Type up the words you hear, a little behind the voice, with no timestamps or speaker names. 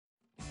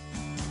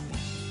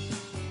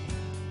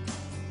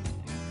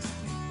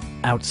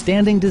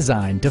Outstanding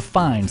design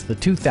defines the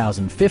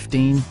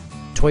 2015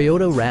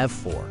 Toyota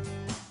RAV4.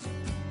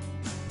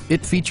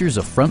 It features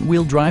a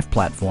front-wheel drive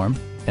platform,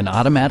 an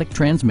automatic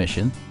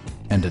transmission,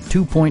 and a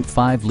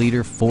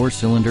 2.5-liter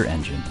four-cylinder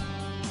engine.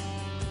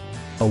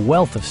 A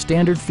wealth of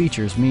standard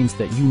features means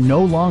that you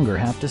no longer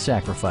have to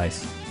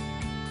sacrifice,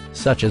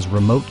 such as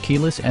remote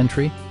keyless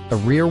entry, a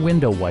rear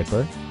window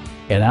wiper,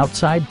 an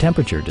outside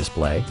temperature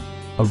display,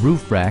 a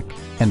roof rack,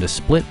 and a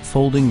split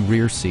folding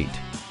rear seat.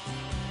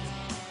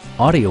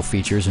 Audio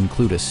features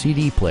include a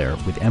CD player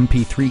with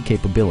MP3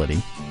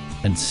 capability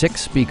and 6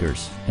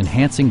 speakers,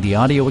 enhancing the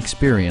audio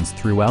experience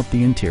throughout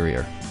the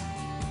interior.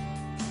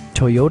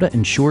 Toyota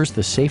ensures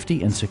the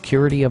safety and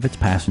security of its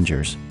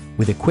passengers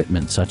with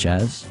equipment such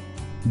as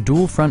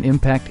dual front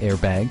impact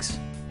airbags,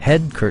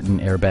 head curtain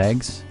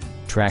airbags,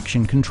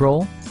 traction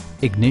control,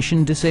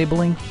 ignition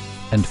disabling,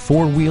 and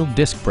 4-wheel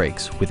disc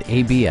brakes with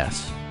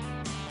ABS.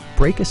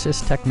 Brake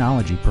assist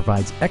technology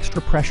provides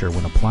extra pressure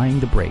when applying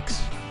the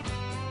brakes.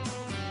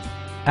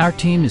 Our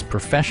team is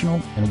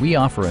professional and we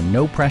offer a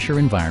no-pressure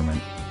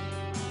environment.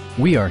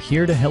 We are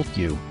here to help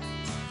you.